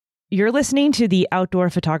You're listening to the Outdoor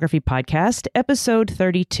Photography Podcast, episode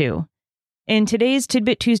 32. In today's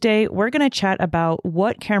Tidbit Tuesday, we're going to chat about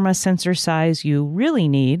what camera sensor size you really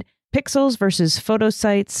need, pixels versus photo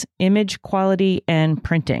sites, image quality, and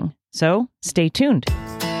printing. So stay tuned.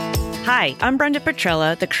 Hi, I'm Brenda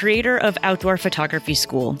Petrella, the creator of Outdoor Photography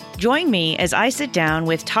School. Join me as I sit down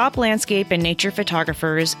with top landscape and nature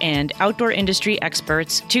photographers and outdoor industry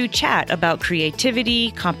experts to chat about creativity,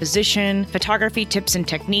 composition, photography tips and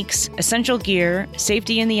techniques, essential gear,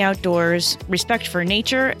 safety in the outdoors, respect for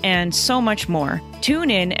nature, and so much more. Tune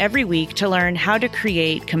in every week to learn how to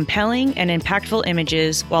create compelling and impactful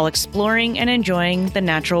images while exploring and enjoying the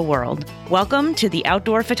natural world. Welcome to the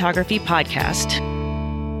Outdoor Photography Podcast.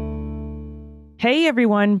 Hey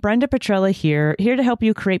everyone, Brenda Petrella here to help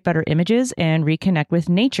you create better images and reconnect with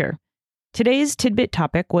nature. Today's tidbit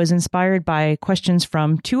topic was inspired by questions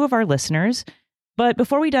from two of our listeners. But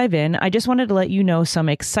before we dive in, I just wanted to let you know some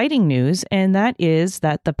exciting news, and that is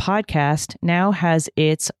that the podcast now has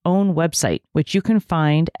its own website, which you can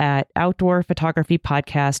find at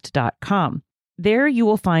outdoorphotographypodcast.com. There you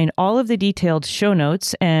will find all of the detailed show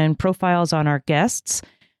notes and profiles on our guests.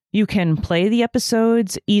 You can play the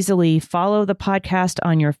episodes, easily follow the podcast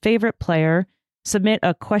on your favorite player, submit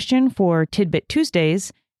a question for Tidbit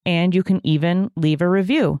Tuesdays, and you can even leave a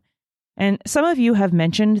review. And some of you have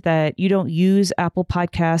mentioned that you don't use Apple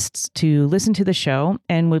Podcasts to listen to the show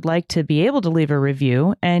and would like to be able to leave a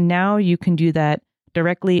review. And now you can do that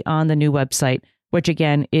directly on the new website, which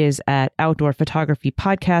again is at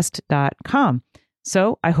outdoorphotographypodcast.com.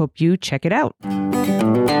 So I hope you check it out.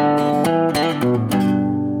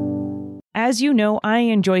 As you know, I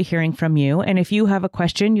enjoy hearing from you, and if you have a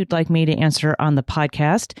question you'd like me to answer on the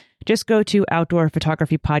podcast, just go to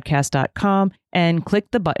outdoorphotographypodcast.com and click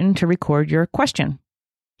the button to record your question.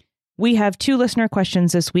 We have two listener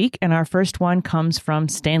questions this week, and our first one comes from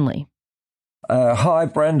Stanley. Hi,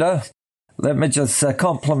 Brenda. Let me just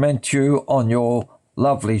compliment you on your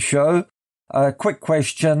lovely show. Quick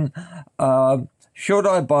question. Should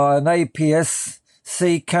I buy an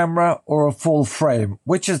APS-C camera or a full frame?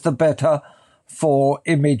 Which is the better for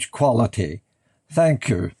image quality? Thank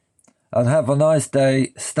you. And have a nice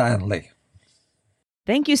day, Stanley.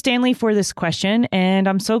 Thank you, Stanley, for this question, and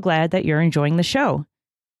I'm so glad that you're enjoying the show.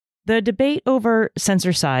 The debate over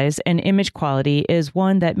sensor size and image quality is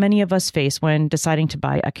one that many of us face when deciding to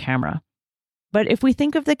buy a camera. But if we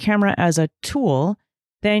think of the camera as a tool,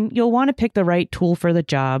 then you'll want to pick the right tool for the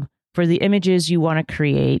job, for the images you want to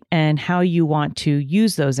create, and how you want to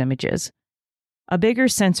use those images. A bigger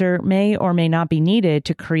sensor may or may not be needed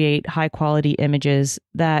to create high-quality images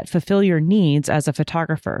that fulfill your needs as a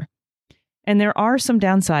photographer. And there are some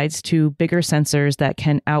downsides to bigger sensors that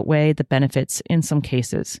can outweigh the benefits in some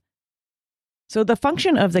cases. So the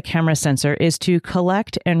function of the camera sensor is to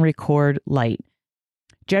collect and record light.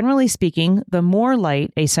 Generally speaking, the more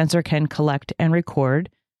light a sensor can collect and record,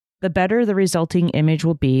 the better the resulting image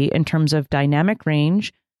will be in terms of dynamic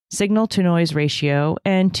range, signal-to-noise ratio,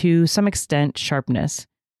 and to some extent, sharpness.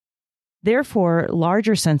 Therefore,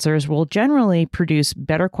 larger sensors will generally produce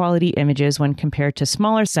better quality images when compared to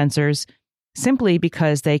smaller sensors, simply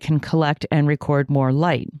because they can collect and record more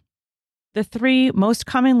light. The three most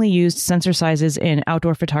commonly used sensor sizes in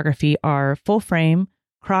outdoor photography are full frame,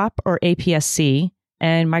 crop or APS-C,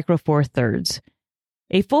 and micro four thirds.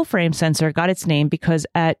 A full-frame sensor got its name because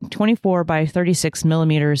at 24 by 36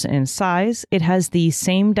 millimeters in size, it has the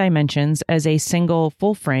same dimensions as a single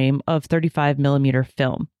full frame of 35 millimeter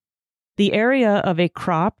film. The area of a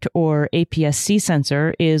cropped or APS-C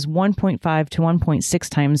sensor is 1.5 to 1.6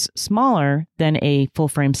 times smaller than a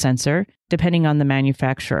full-frame sensor, depending on the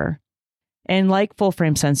manufacturer. And like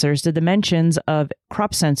full-frame sensors, the dimensions of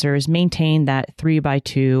crop sensors maintain that 3 by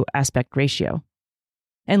 2 aspect ratio.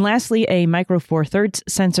 And lastly, a micro four thirds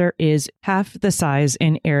sensor is half the size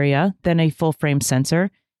in area than a full frame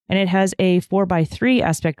sensor, and it has a 4 by 3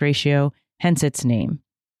 aspect ratio, hence its name.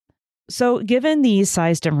 So given these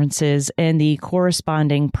size differences and the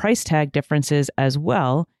corresponding price tag differences as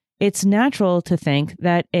well, it's natural to think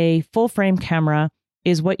that a full frame camera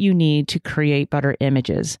is what you need to create better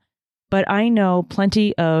images. But I know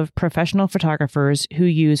plenty of professional photographers who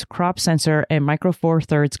use crop sensor and micro four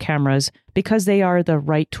thirds cameras because they are the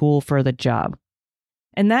right tool for the job.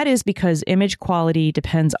 And that is because image quality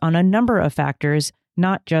depends on a number of factors,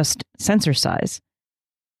 not just sensor size.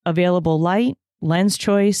 Available light, lens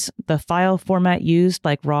choice, the file format used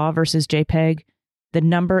like RAW versus JPEG, the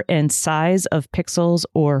number and size of pixels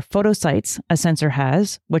or photo sites a sensor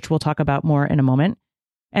has, which we'll talk about more in a moment,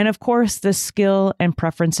 and of course, the skill and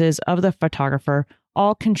preferences of the photographer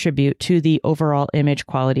all contribute to the overall image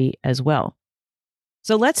quality as well.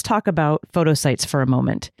 So let's talk about photosites for a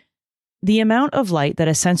moment. The amount of light that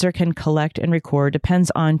a sensor can collect and record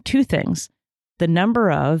depends on two things: the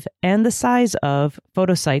number of and the size of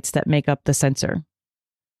photosites that make up the sensor.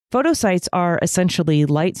 Photosites are essentially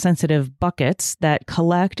light-sensitive buckets that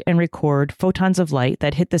collect and record photons of light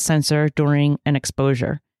that hit the sensor during an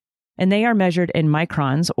exposure. And they are measured in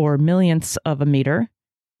microns or millionths of a meter,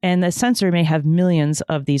 and the sensor may have millions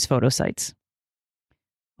of these photosites.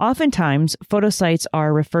 Oftentimes, photosites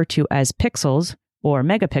are referred to as pixels or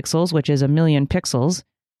megapixels, which is 1,000,000 pixels.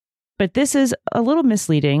 But this is a little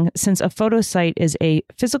misleading since a photosite is a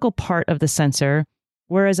physical part of the sensor,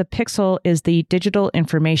 whereas a pixel is the digital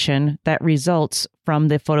information that results from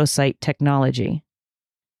the photosite technology.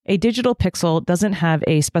 A digital pixel doesn't have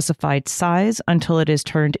a specified size until it is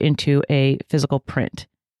turned into a physical print.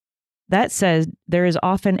 That said, there is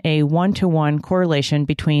often a one-to-one correlation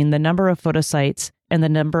between the number of photosites and the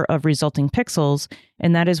number of resulting pixels,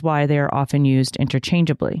 and that is why they are often used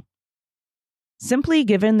interchangeably. Simply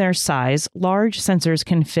given their size, large sensors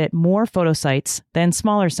can fit more photosites than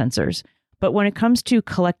smaller sensors. But when it comes to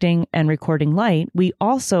collecting and recording light, we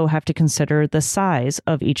also have to consider the size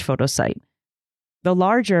of each photosite. The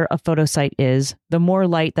larger a photosite is, the more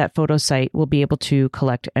light that photosite will be able to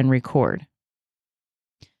collect and record.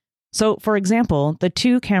 So, for example, the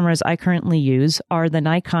two cameras I currently use are the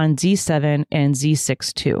Nikon Z7 and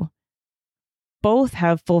Z6 II. Both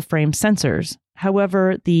have full-frame sensors.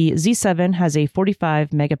 However, the Z7 has a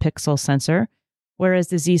 45 megapixel sensor, whereas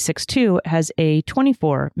the Z6 II has a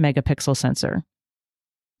 24 megapixel sensor.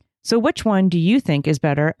 So which one do you think is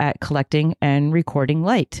better at collecting and recording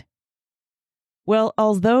light? Well,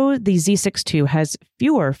 although the Z6 II has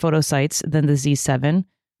fewer photosites than the Z7,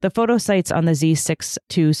 the photosites on the Z6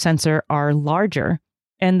 II sensor are larger,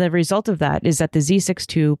 and the result of that is that the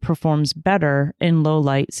Z6 II performs better in low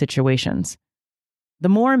light situations. The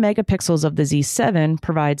more megapixels of the Z7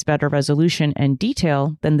 provides better resolution and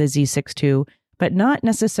detail than the Z6 II, but not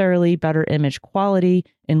necessarily better image quality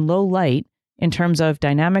in low light in terms of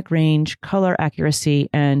dynamic range, color accuracy,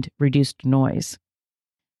 and reduced noise.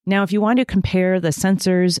 Now, if you want to compare the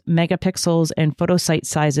sensors, megapixels, and photosite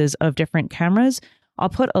sizes of different cameras, I'll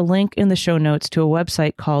put a link in the show notes to a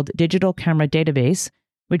website called Digital Camera Database,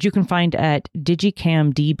 which you can find at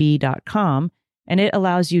digicamdb.com, and it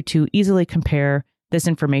allows you to easily compare this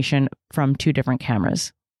information from two different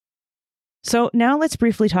cameras. So now let's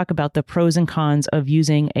briefly talk about the pros and cons of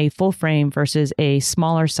using a full frame versus a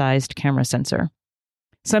smaller sized camera sensor.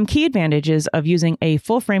 Some key advantages of using a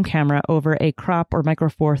full frame camera over a crop or micro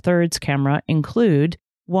four thirds camera include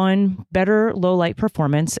 1, better low light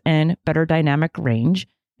performance and better dynamic range.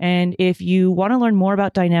 And if you want to learn more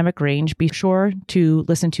about dynamic range, be sure to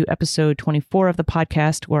listen to episode 24 of the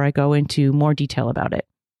podcast where I go into more detail about it.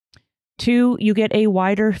 2, you get a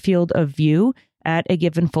wider field of view at a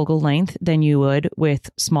given focal length than you would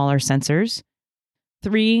with smaller sensors.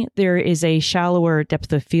 3, there is a shallower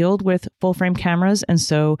depth of field with full-frame cameras, and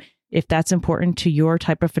so if that's important to your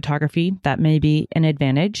type of photography, that may be an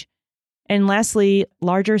advantage. And lastly,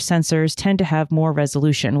 larger sensors tend to have more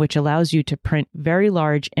resolution, which allows you to print very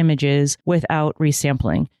large images without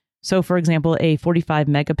resampling. So for example, a 45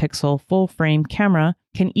 megapixel full-frame camera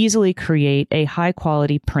can easily create a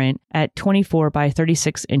high-quality print at 24 by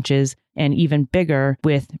 36 inches and even bigger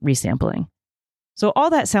with resampling. So all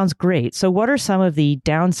that sounds great. So what are some of the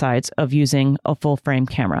downsides of using a full-frame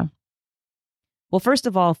camera? Well, first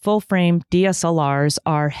of all, full-frame DSLRs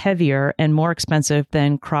are heavier and more expensive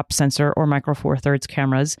than crop sensor or micro four thirds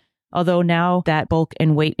cameras, although now that bulk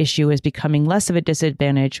and weight issue is becoming less of a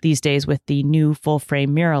disadvantage these days with the new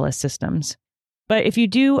full-frame mirrorless systems. But if you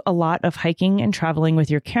do a lot of hiking and traveling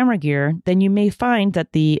with your camera gear, then you may find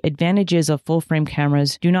that the advantages of full-frame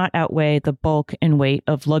cameras do not outweigh the bulk and weight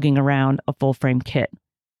of lugging around a full-frame kit.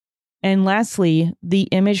 And lastly, the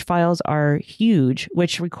image files are huge,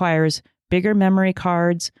 which requires bigger memory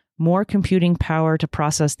cards, more computing power to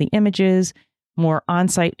process the images, more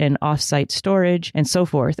on-site and off-site storage, and so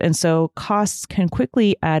forth. And so costs can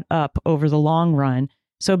quickly add up over the long run.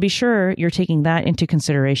 So be sure you're taking that into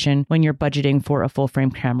consideration when you're budgeting for a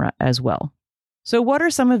full-frame camera as well. So what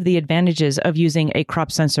are some of the advantages of using a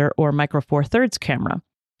crop sensor or micro four thirds camera?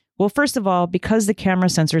 Well, first of all, because the camera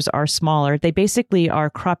sensors are smaller, they basically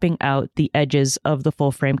are cropping out the edges of the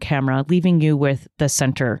full-frame camera, leaving you with the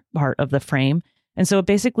center part of the frame. And so it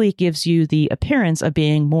basically gives you the appearance of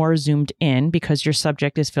being more zoomed in because your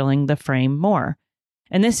subject is filling the frame more.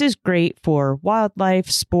 And this is great for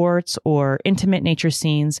wildlife, sports, or intimate nature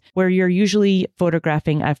scenes where you're usually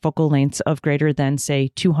photographing at focal lengths of greater than,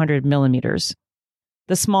 say, 200 millimeters.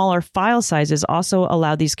 The smaller file sizes also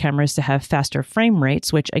allow these cameras to have faster frame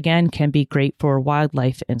rates, which again can be great for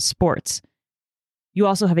wildlife and sports. You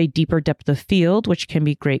also have a deeper depth of field, which can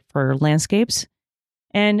be great for landscapes.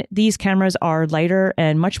 And these cameras are lighter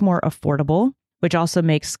and much more affordable, which also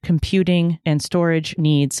makes computing and storage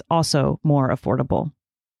needs also more affordable.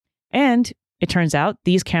 And it turns out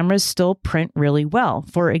these cameras still print really well.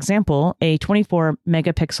 For example, a 24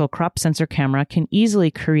 megapixel crop sensor camera can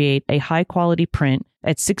easily create a high quality print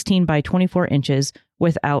at 16 by 24 inches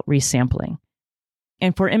without resampling.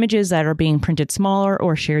 And for images that are being printed smaller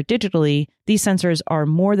or shared digitally, these sensors are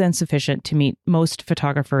more than sufficient to meet most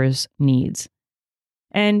photographers' needs.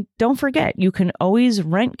 And don't forget, you can always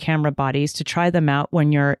rent camera bodies to try them out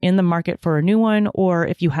when you're in the market for a new one, or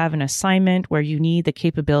if you have an assignment where you need the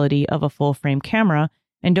capability of a full-frame camera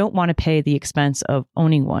and don't want to pay the expense of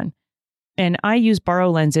owning one. And I use Borrow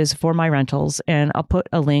Lenses for my rentals, and I'll put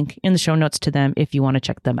a link in the show notes to them if you want to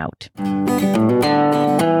check them out.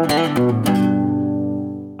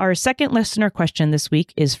 Our second listener question this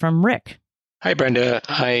week is from Rick. Hi, Brenda.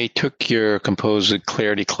 I took your Compose with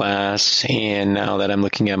Clarity class, and now that I'm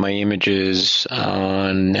looking at my images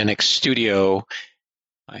on NX Studio,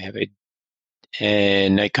 I have a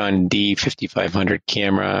Nikon D5500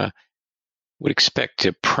 camera. Would expect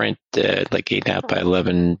to print like 8.5 by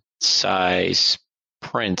 11 size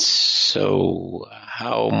prints. So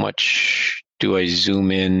how much do I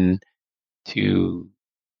zoom in to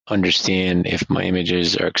understand if my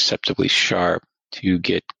images are acceptably sharp to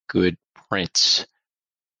get good prints?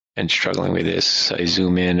 And struggling with this, I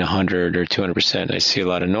zoom in 100 or 200%, and I see a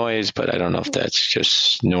lot of noise, but I don't know if that's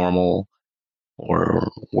just normal,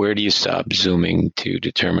 or where do you stop zooming to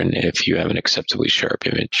determine if you have an acceptably sharp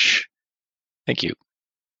image? Thank you.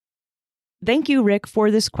 Thank you, Rick, for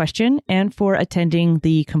this question and for attending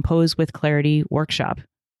the Compose with Clarity workshop.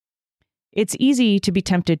 It's easy to be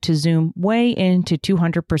tempted to zoom way into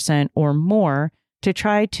 200% or more to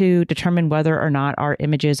try to determine whether or not our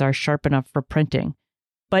images are sharp enough for printing.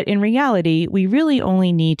 But in reality, we really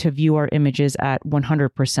only need to view our images at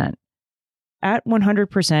 100%. At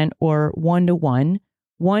 100% or 1:1,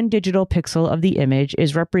 one digital pixel of the image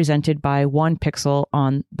is represented by one pixel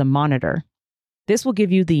on the monitor. This will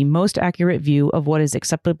give you the most accurate view of what is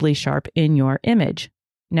acceptably sharp in your image.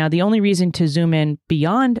 Now, the only reason to zoom in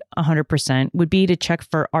beyond 100% would be to check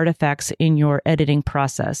for artifacts in your editing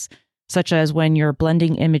process, such as when you're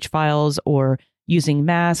blending image files or using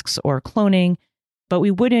masks or cloning, but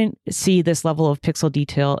we wouldn't see this level of pixel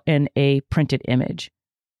detail in a printed image.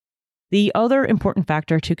 The other important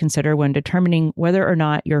factor to consider when determining whether or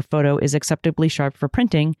not your photo is acceptably sharp for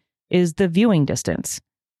printing is the viewing distance.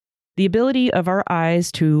 The ability of our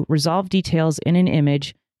eyes to resolve details in an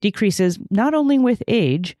image decreases not only with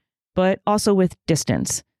age, but also with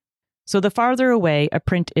distance. So the farther away a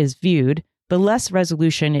print is viewed, the less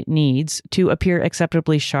resolution it needs to appear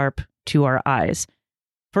acceptably sharp to our eyes.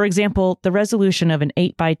 For example, the resolution of an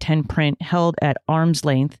 8x10 print held at arm's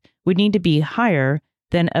length would need to be higher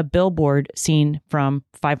than a billboard seen from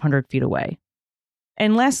 500 feet away.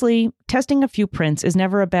 And lastly, testing a few prints is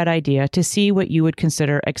never a bad idea to see what you would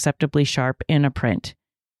consider acceptably sharp in a print.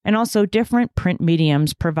 And also, different print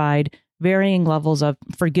mediums provide varying levels of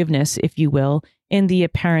forgiveness, if you will, in the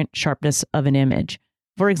apparent sharpness of an image.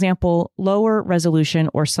 For example, lower resolution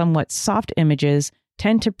or somewhat soft images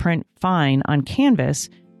tend to print fine on canvas,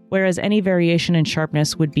 whereas any variation in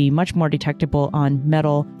sharpness would be much more detectable on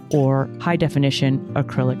metal or high-definition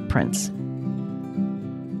acrylic prints.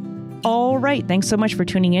 All right, thanks so much for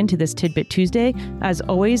tuning in to this Tidbit Tuesday. As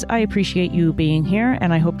always, I appreciate you being here,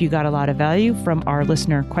 and I hope you got a lot of value from our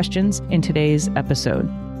listener questions in today's episode.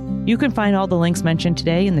 You can find all the links mentioned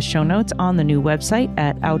today in the show notes on the new website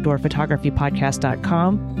at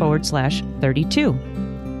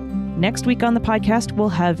outdoorphotographypodcast.com/32. Next week on the podcast, we'll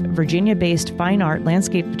have Virginia-based fine art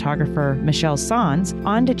landscape photographer Michelle Sanz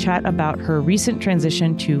on to chat about her recent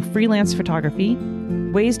transition to freelance photography,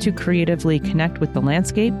 ways to creatively connect with the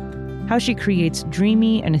landscape, how she creates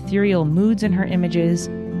dreamy and ethereal moods in her images,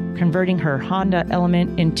 converting her Honda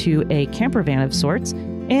Element into a camper van of sorts,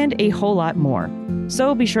 and a whole lot more.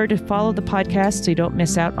 So be sure to follow the podcast so you don't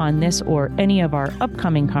miss out on this or any of our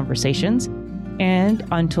upcoming conversations. And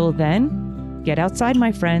until then, get outside,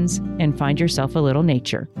 my friends, and find yourself a little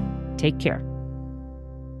nature. Take care.